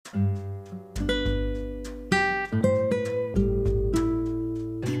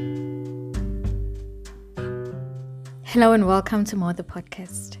Hello and welcome to More the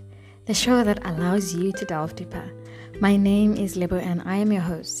Podcast, the show that allows you to delve deeper. My name is Lebo and I am your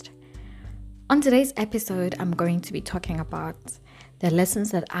host. On today's episode, I'm going to be talking about the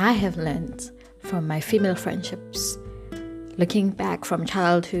lessons that I have learned from my female friendships, looking back from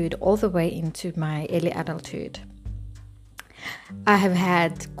childhood all the way into my early adulthood. I have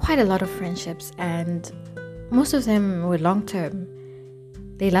had quite a lot of friendships and most of them were long-term.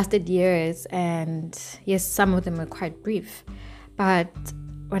 They lasted years, and yes, some of them were quite brief. But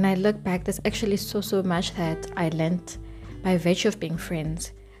when I look back, there's actually so much that I learned by virtue of being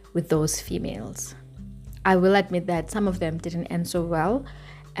friends with those females. I will admit that some of them didn't end so well,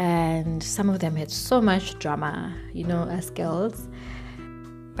 and some of them had so much drama, as girls.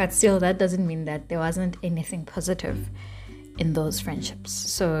 But still, that doesn't mean that there wasn't anything positive in those friendships.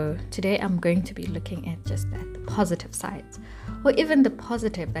 So today I'm going to be looking at just that, the positive sides, or even the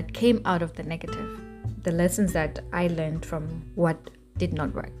positive that came out of the negative, the lessons that I learned from what did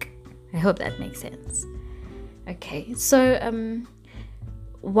not work. I hope that makes sense. Okay, so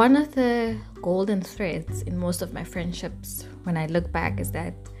one of the golden threads in most of my friendships when I look back is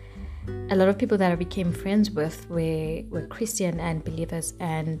that a lot of people that I became friends with were Christian and believers,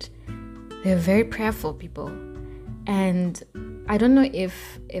 and they're very prayerful people. And I don't know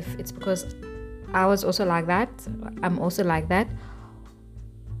if it's because I was also like that, I'm also like that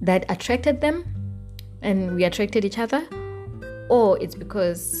attracted them and we attracted each other, or it's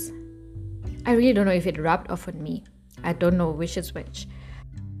because I really don't know if it rubbed off on me. I don't know which is which.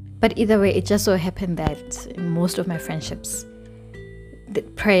 But either way, it just so happened that in most of my friendships, the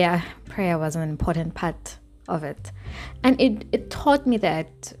prayer was an important part of it. And it taught me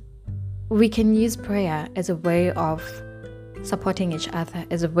that we can use prayer as a way of supporting each other,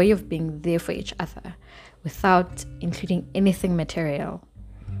 as a way of being there for each other without including anything material.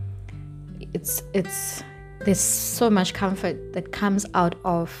 There's so much comfort that comes out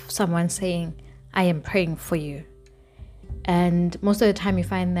of someone saying, I am praying for you. And most of the time you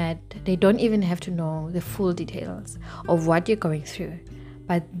find that they don't even have to know the full details of what you're going through,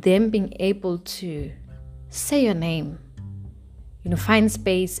 but them being able to say your name, find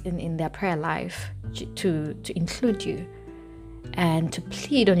space in their prayer life to include you and to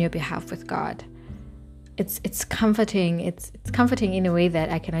plead on your behalf with God. It's comforting. It's comforting in a way that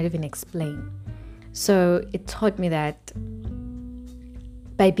I cannot even explain. So it taught me that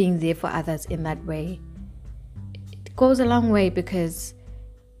by being there for others in that way, it goes a long way, because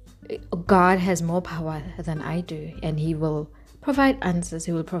God has more power than I do, and He will provide answers.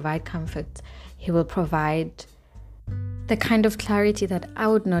 He will provide comfort. He will provide the kind of clarity that I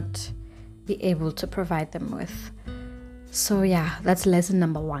would not be able to provide them with. So yeah, that's lesson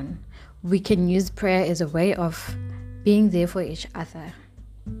number 1. We can use prayer as a way of being there for each other.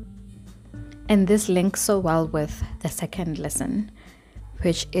 And this links so well with the second lesson,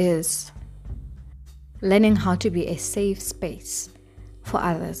 which is learning how to be a safe space for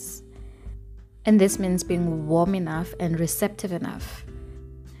others. And this means being warm enough and receptive enough.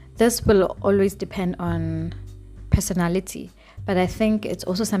 This will always depend on personality, but I think it's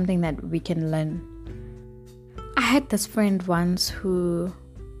also something that we can learn. I had this friend once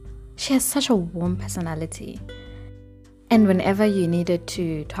she has such a warm personality, and whenever you needed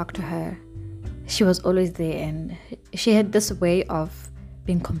to talk to her, she was always there, and she had this way of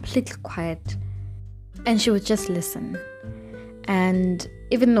being completely quiet, and she would just listen. And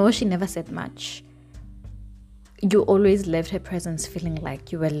even though she never said much, you always left her presence feeling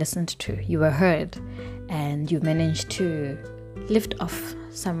like you were listened to, you were heard, and you managed to lift off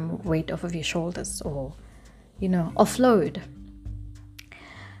some weight off of your shoulders, or, offload.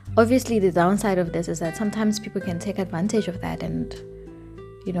 Obviously, the downside of this is that sometimes people can take advantage of that and,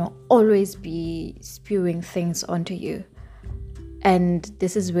 always be spewing things onto you. And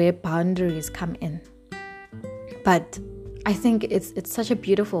this is where boundaries come in. But I think it's such a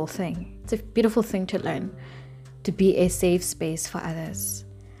beautiful thing. It's a beautiful thing to learn, to be a safe space for others.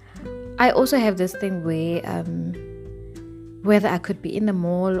 I also have this thing where whether I could be in the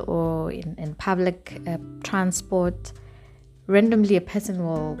mall or in public transport, randomly a person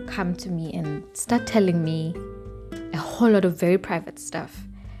will come to me and start telling me a whole lot of very private stuff.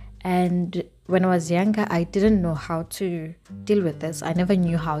 And when I was younger, I didn't know how to deal with this. I never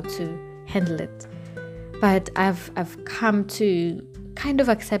knew how to handle it. But I've come to kind of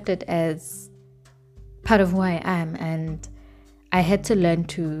accept it as part of who I am, and I had to learn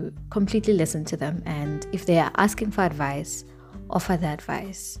to completely listen to them, and if they are asking for advice, offer the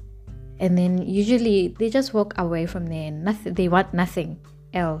advice. And then usually they just walk away from there and they want nothing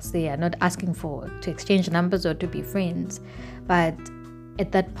else. They are not asking to exchange numbers or to be friends. But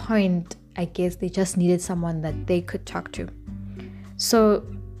at that point, I guess they just needed someone that they could talk to. So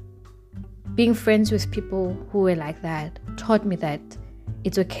being friends with people who were like that taught me that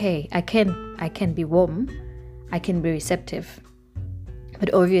it's okay. I can be warm, I can be receptive,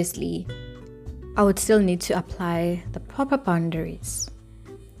 but obviously I would still need to apply the proper boundaries.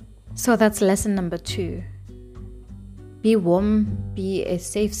 So that's lesson number 2. Be warm, be a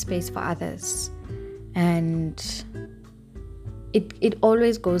safe space for others. And it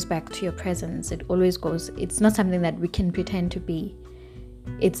always goes back to your presence. It's not something that we can pretend to be.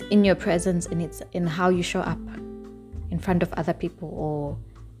 It's in your presence, and it's in how you show up in front of other people, or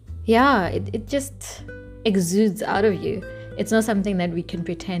it just exudes out of you. It's not something that we can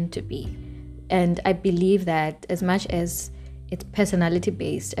pretend to be. And I believe that as much as it's personality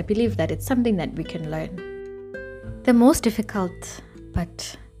based, I believe that it's something that we can learn. The most difficult,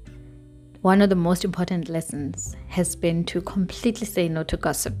 but one of the most important lessons has been to completely say no to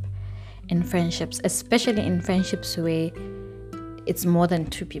gossip in friendships, especially in friendships where it's more than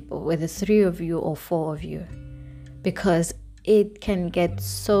 2 people, whether 3 of you or 4 of you, because it can get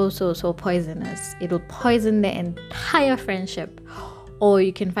so poisonous. It'll poison the entire friendship. Or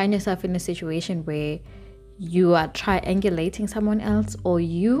you can find yourself in a situation where you are triangulating someone else, or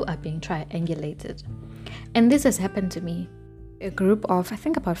you are being triangulated. And this has happened to me. A group of, I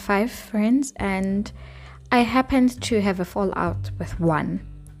think, about 5 friends, and I happened to have a fallout with one.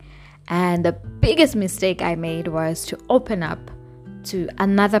 And the biggest mistake I made was to open up to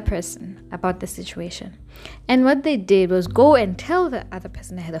another person about the situation. And what they did was go and tell the other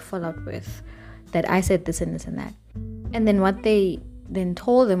person I had a fallout with that I said this and this and that. And then what they then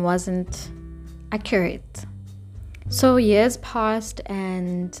told them wasn't accurate. So years passed,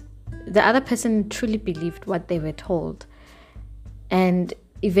 and the other person truly believed what they were told. And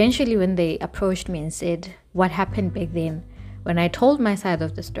eventually when they approached me and said what happened back then, when I told my side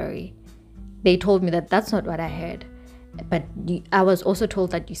of the story, they told me that that's not what I heard. But I was also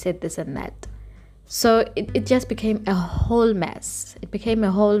told that you said this and that. So it just became a whole mess.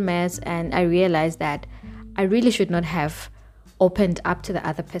 And I realized that I really should not have opened up to the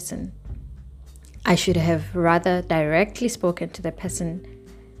other person. I should have rather directly spoken to the person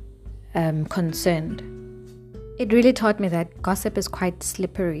concerned. It really taught me that gossip is quite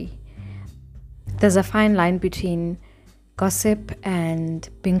slippery. There's a fine line between gossip and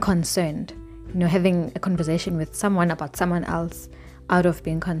being concerned. Having a conversation with someone about someone else out of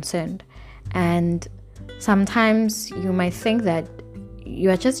being concerned. And sometimes you might think that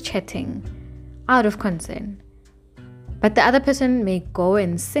you are just chatting out of concern. But the other person may go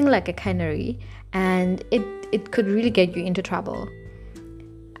and sing like a canary, and it could really get you into trouble.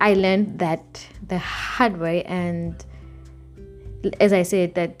 I learned that the hard way, and as I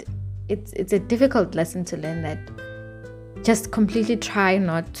said, that it's a difficult lesson to learn, that just completely try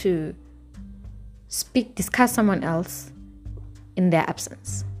not to discuss someone else in their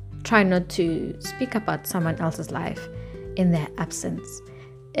absence. Try not to speak about someone else's life in their absence.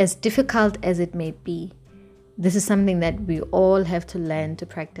 As difficult as it may be, this is something that we all have to learn to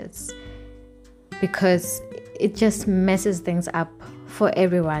practice, because it just messes things up for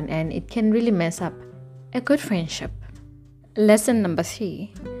everyone, and it can really mess up a good friendship. Lesson number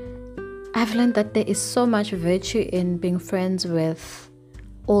 3. I've learned that there is so much virtue in being friends with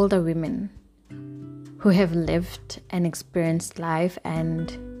older women who have lived and experienced life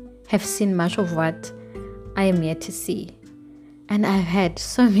and have seen much of what I am yet to see. And I've had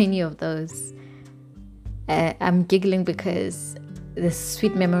so many of those. I'm giggling because there's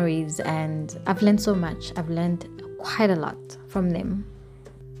sweet memories, and I've learned so much. I've learned quite a lot from them.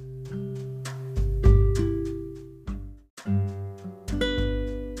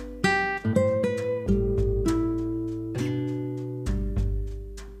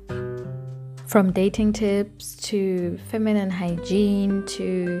 From dating tips to feminine hygiene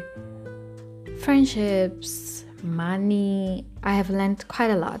to friendships, money, I have learned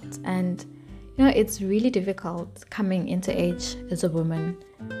quite a lot. And it's really difficult coming into age as a woman.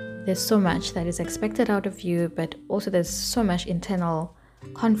 There's so much that is expected out of you, but also there's so much internal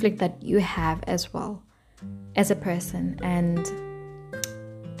conflict that you have as well as a person. And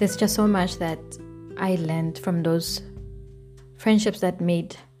there's just so much that I learned from those friendships that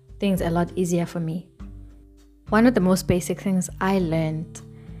made things a lot easier for me. One of the most basic things I learned,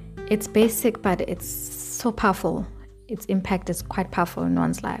 it's basic, but it's so powerful. Its impact is quite powerful in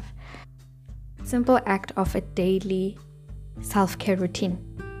one's life. Simple act of a daily self-care routine.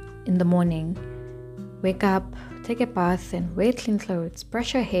 In the morning, wake up, take a bath, and wear clean clothes,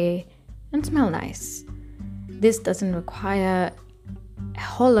 brush your hair, and smell nice. This doesn't require a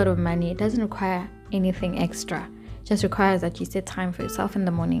whole lot of money. It doesn't require anything extra. It just requires that you set time for yourself in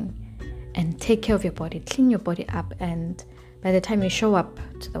the morning and take care of your body, clean your body up, and by the time you show up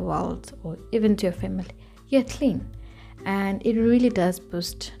to the world or even to your family, you're clean. And it really does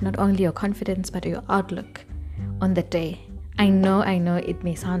boost not only your confidence but your outlook on the day. I know it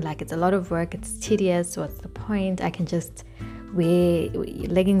may sound like it's a lot of work, it's tedious, what's the point? I can just wear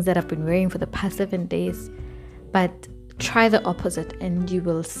leggings that I've been wearing for the past 7 days. But try the opposite and you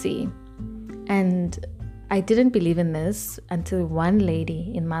will see. And I didn't believe in this until one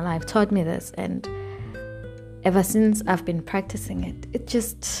lady in my life taught me this, and ever since I've been practicing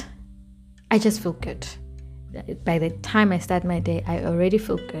it, I just feel good. By the time I start my day, I already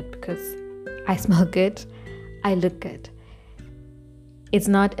feel good because I smell good, I look good. It's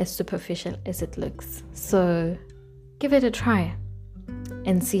not as superficial as it looks. So give it a try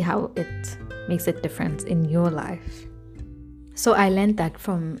and see how it makes a difference in your life. So I learned that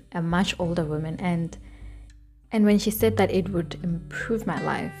from a much older woman, and when she said that it would improve my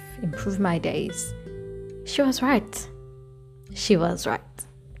life, improve my days, she was right. She was right.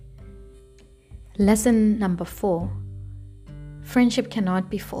 Lesson number 4, friendship cannot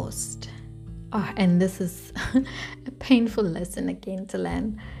be forced. Oh, and this is a painful lesson again to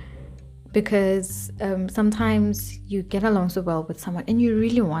learn, because sometimes you get along so well with someone and you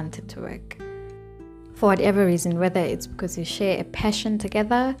really want it to work. For whatever reason, whether it's because you share a passion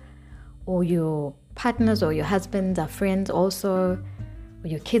together, or your partners or your husbands are friends also, or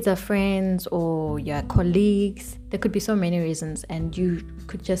your kids are friends, or your colleagues. There could be so many reasons, and you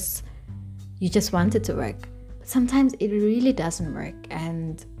just want it to work. But sometimes it really doesn't work,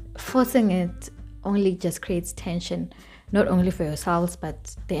 and forcing it only just creates tension, not only for yourselves,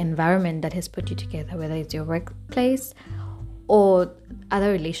 but the environment that has put you together, whether it's your workplace or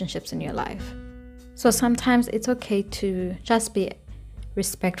other relationships in your life. So sometimes it's okay to just be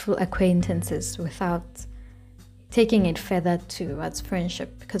respectful acquaintances without taking it further towards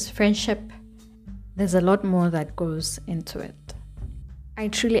friendship, because friendship, there's a lot more that goes into it. I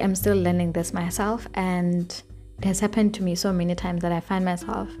truly am still learning this myself, and it has happened to me so many times that I find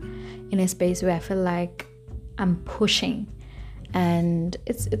myself in a space where I feel like I'm pushing, and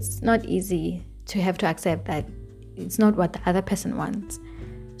it's not easy to have to accept that it's not what the other person wants.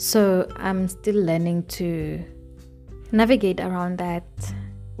 So I'm still learning to navigate around that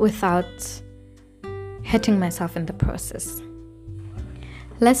without hurting myself in the process.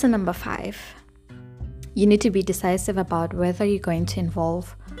 Lesson number 5. You need to be decisive about whether you're going to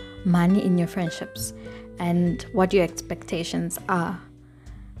involve money in your friendships and what your expectations are.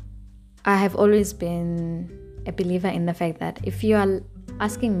 I have always been a believer in the fact that if you are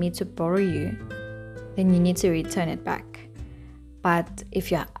asking me to borrow you, then you need to return it back. But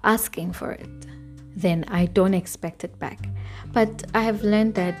if you're asking for it, then I don't expect it back. But I have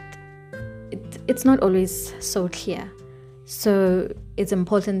learned that it's not always so clear. So it's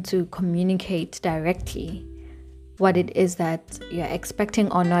important to communicate directly what it is that you're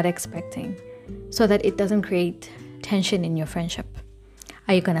expecting or not expecting, so that it doesn't create tension in your friendship.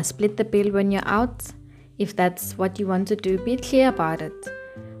 Are you going to split the bill when you're out? If that's what you want to do, be clear about it.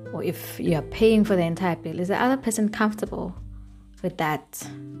 Or if you're paying for the entire bill, is the other person comfortable with that?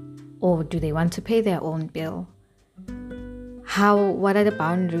 Or do they want to pay their own bill? What are the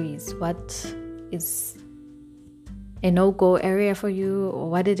boundaries? What is a no-go area for you, or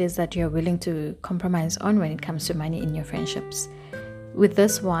what it is that you're willing to compromise on when it comes to money in your friendships? With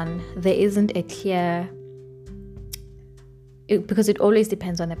this one, there isn't a clear, because it always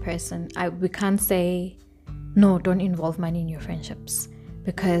depends on the person. We can't say, no, don't involve money in your friendships,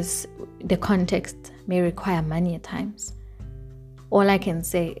 because the context may require money at times. All I can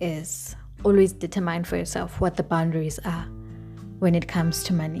say is always determine for yourself what the boundaries are when it comes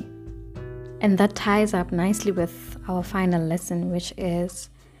to money. And that ties up nicely with our final lesson, which is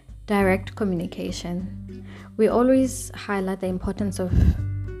direct communication. We always highlight the importance of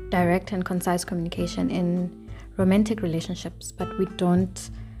direct and concise communication in romantic relationships, but we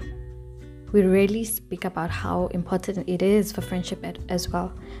rarely speak about how important it is for friendship as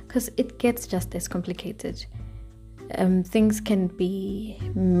well, because it gets just as complicated. Things can be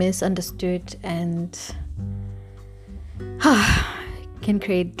misunderstood and can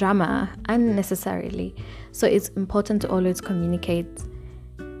create drama unnecessarily. So it's important to always communicate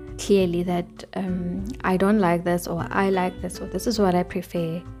clearly that I don't like this, or I like this, or this is what I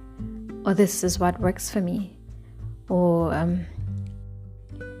prefer, or this is what works for me. Or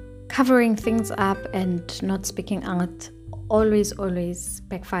covering things up and not speaking out always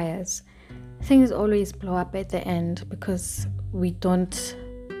backfires. Things always blow up at the end because we don't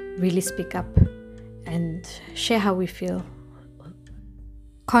really speak up and share how we feel.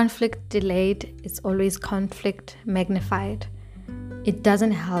 Conflict delayed is always conflict magnified. it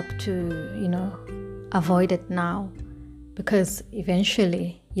doesn't help to, avoid it now, because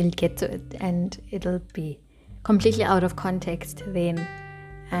eventually you'll get to it and it'll be completely out of context then,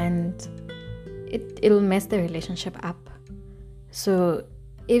 and it'll mess the relationship up. So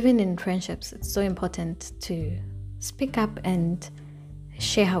even in friendships, it's so important to speak up and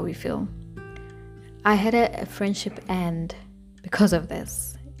share how we feel. I had a friendship end because of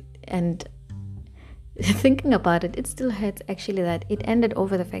this, and thinking about it, it still hurts actually that it ended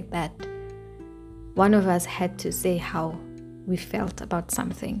over the fact that one of us had to say how we felt about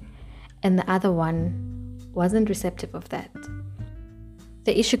something and the other one wasn't receptive of that.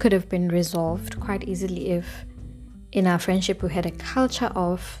 The issue could have been resolved quite easily if in our friendship we had a culture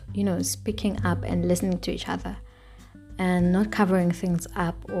of, speaking up and listening to each other and not covering things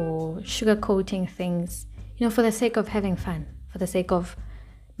up or sugarcoating things, for the sake of having fun, for the sake of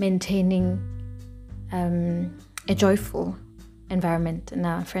maintaining a joyful environment in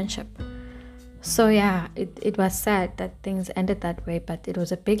our friendship. So yeah, it was sad that things ended that way, but it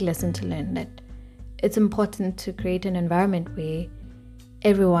was a big lesson to learn that it's important to create an environment where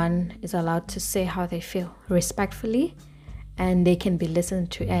everyone is allowed to say how they feel respectfully and they can be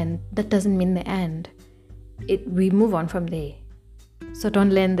listened to, and that doesn't mean the end. We move on from there. So don't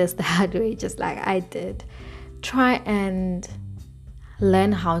learn this the hard way, just like I did. Try and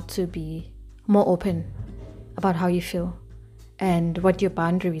learn how to be more open about how you feel and what your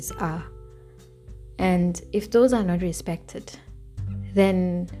boundaries are. And if those are not respected,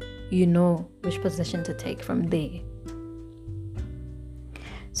 then you know which position to take from there.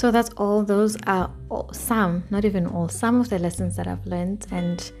 So that's all. Those are some, not even all, some of the lessons that I've learned,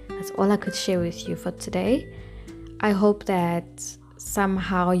 and that's all I could share with you for today. I hope that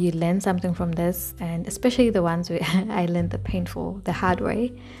somehow you learn something from this, and especially the ones where I learned the hard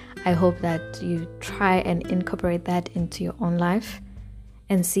way. I hope that you try and incorporate that into your own life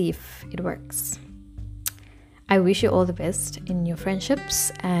and see if it works. I wish you all the best in your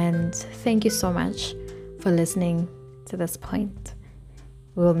friendships, and thank you so much for listening to this point.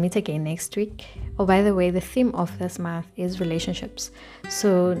 We'll meet again next week. Oh, by the way, the theme of this month is relationships.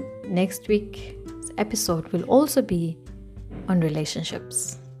 So next week's episode will also be on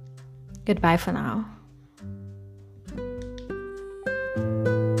relationships. Goodbye for now.